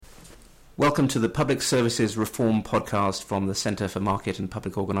Welcome to the Public Services Reform podcast from the Centre for Market and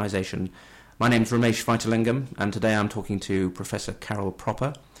Public Organisation. My name is Ramesh Vaitelingam, and today I'm talking to Professor Carol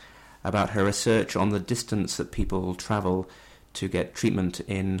Propper about her research on the distance that people travel to get treatment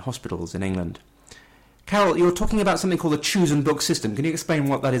in hospitals in England. Carol, you're talking about something called the Choose and Book system. Can you explain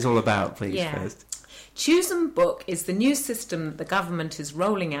what that is all about, please, first? Choose and Book is the new system that the government is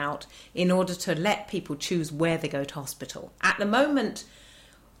rolling out in order to let people choose where they go to hospital. At the moment,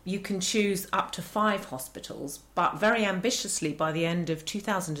 you can choose up to 5 hospitals, but very ambitiously by the end of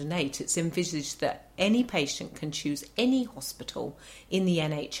 2008 it's envisaged that any patient can choose any hospital in the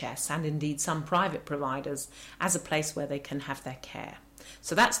NHS and indeed some private providers as a place where they can have their care.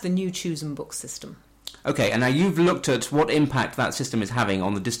 So that's the new Choose and Book system. Okay, and now you've looked at what impact that system is having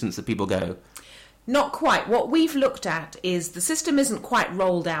on the distance that people go. Not quite. What we've looked at is the system isn't quite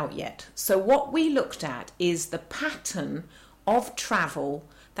rolled out yet. So what we looked at is the pattern of travel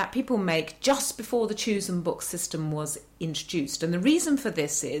that people make just before the Choose and Book system was introduced. And the reason for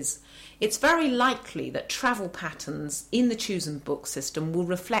this is it's very likely that travel patterns in the Choose and Book system will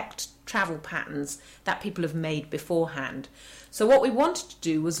reflect travel patterns that people have made beforehand. So what we wanted to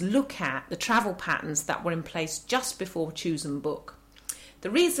do was look at the travel patterns that were in place just before Choose and Book.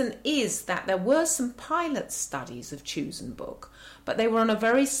 The reason is that there were some pilot studies of Choose and Book, but they were on a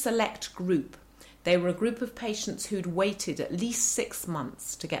very select group. They were a group of patients who'd waited at least 6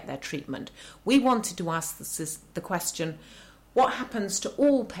 months to get their treatment. We wanted to ask the question, what happens to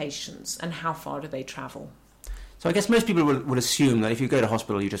all patients and how far do they travel? So I guess most people would assume that if you go to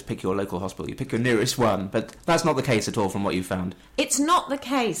hospital, you just pick your local hospital, you pick your nearest one, but that's not the case at all from what you've found. It's not the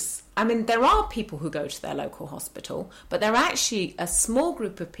case. I mean, there are people who go to their local hospital, but there are actually a small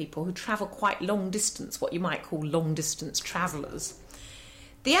group of people who travel quite long distance, what you might call long distance travellers.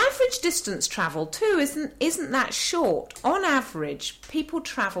 The average distance travel too isn't that short. On average, people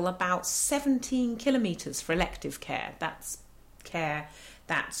travel about 17 kilometres for elective care. That's care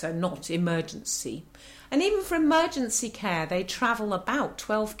that's not emergency. And even for emergency care, they travel about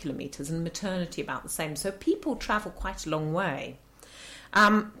 12 kilometres and maternity about the same. So people travel quite a long way.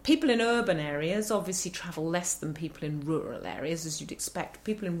 People in urban areas obviously travel less than people in rural areas, as you'd expect.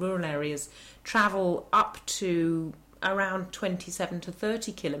 People in rural areas travel up to around 27 to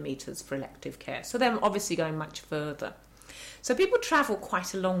 30 kilometres for elective care. So they're obviously going much further. So people travel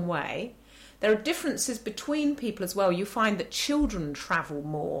quite a long way. There are differences between people as well. You find that children travel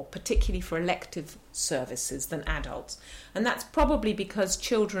more, particularly for elective services, than adults. And that's probably because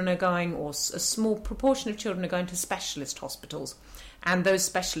children are going, or a small proportion of children are going to specialist hospitals. And those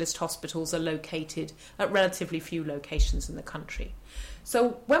specialist hospitals are located at relatively few locations in the country.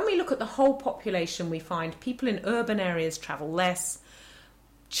 So when we look at the whole population, we find people in urban areas travel less,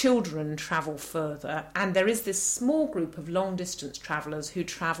 children travel further, and there is this small group of long-distance travellers who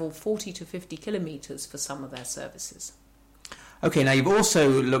travel 40 to 50 kilometres for some of their services. Okay, now you've also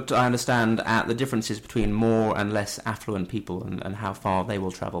looked, I understand, at the differences between more and less affluent people and how far they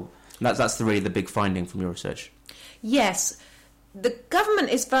will travel. And that's really the big finding from your research. Yes. The government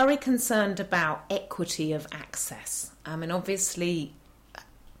is very concerned about equity of access. And obviously,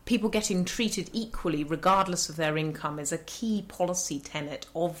 people getting treated equally regardless of their income is a key policy tenet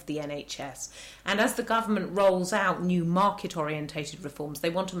of the NHS. And as the government rolls out new market-orientated reforms, they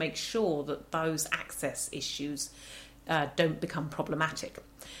want to make sure that those access issues don't become problematic.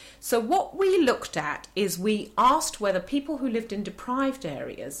 So what we looked at is we asked whether people who lived in deprived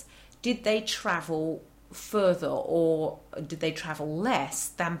areas, did they travel further or did they travel less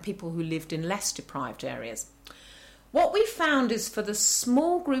than people who lived in less deprived areas? What we found is for the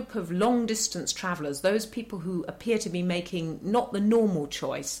small group of long-distance travellers, those people who appear to be making not the normal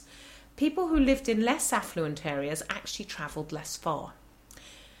choice, people who lived in less affluent areas actually travelled less far.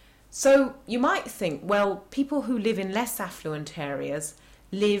 So you might think, well, people who live in less affluent areas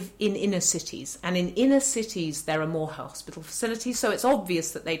live in inner cities, and in inner cities there are more hospital facilities, so it's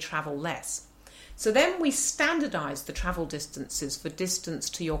obvious that they travel less. So then we standardised the travel distances for distance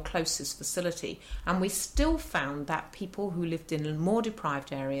to your closest facility, and we still found that people who lived in more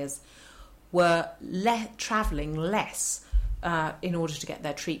deprived areas were travelling less in order to get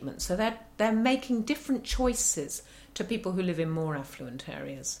their treatment. So they're making different choices to people who live in more affluent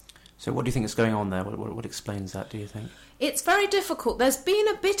areas. So what do you think is going on there? What explains that, do you think? It's very difficult. There's been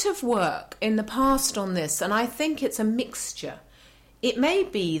a bit of work in the past on this, and I think it's a mixture. It may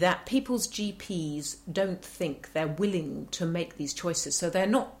be that people's GPs don't think they're willing to make these choices, so they're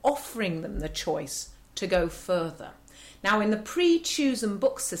not offering them the choice to go further. Now, in the pre-Choose and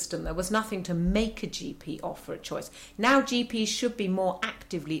Book system, there was nothing to make a GP offer a choice. Now GPs should be more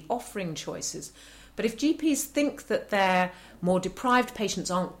actively offering choices. But if GPs think that their more deprived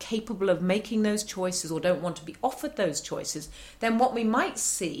patients aren't capable of making those choices or don't want to be offered those choices, then what we might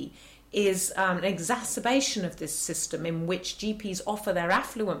see is an exacerbation of this system in which GPs offer their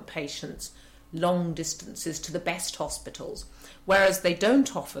affluent patients long distances to the best hospitals, whereas they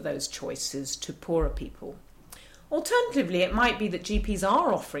don't offer those choices to poorer people. Alternatively, it might be that GPs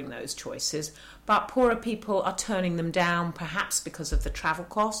are offering those choices, but poorer people are turning them down, perhaps because of the travel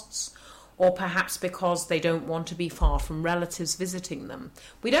costs, or perhaps because they don't want to be far from relatives visiting them.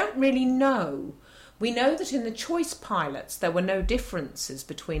 We don't really know. We know that in the choice pilots there were no differences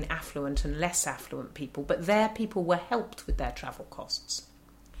between affluent and less affluent people, but their people were helped with their travel costs.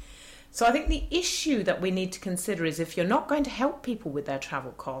 So I think the issue that we need to consider is, if you're not going to help people with their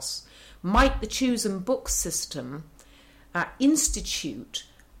travel costs, might the choose and book system institute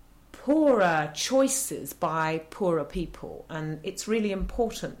poorer choices by poorer people? And it's really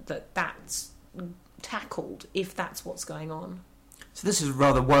important that that's tackled if that's what's going on. So this is a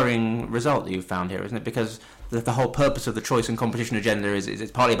rather worrying result that you've found here, isn't it? Because the whole purpose of the choice and competition agenda is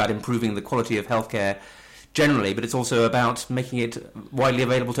it's partly about improving the quality of healthcare generally, but it's also about making it widely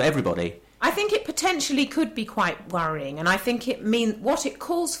available to everybody. I think it potentially could be quite worrying, and I think what it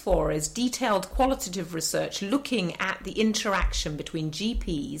calls for is detailed qualitative research looking at the interaction between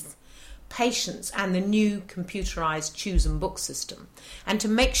GPs, patients and the new computerised choose and book system, and to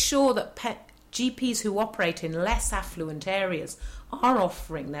make sure that GPs who operate in less affluent areas are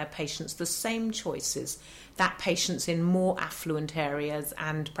offering their patients the same choices that patients in more affluent areas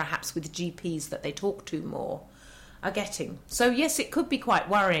and perhaps with GPs that they talk to more are getting. So yes, it could be quite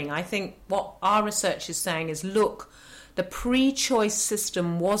worrying. I think what our research is saying is, look, the pre-choice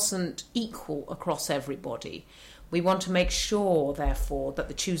system wasn't equal across everybody. We want to make sure, therefore, that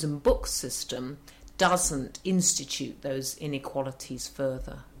the choose and book system doesn't institute those inequalities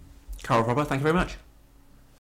further. Carol Proper, thank you very much.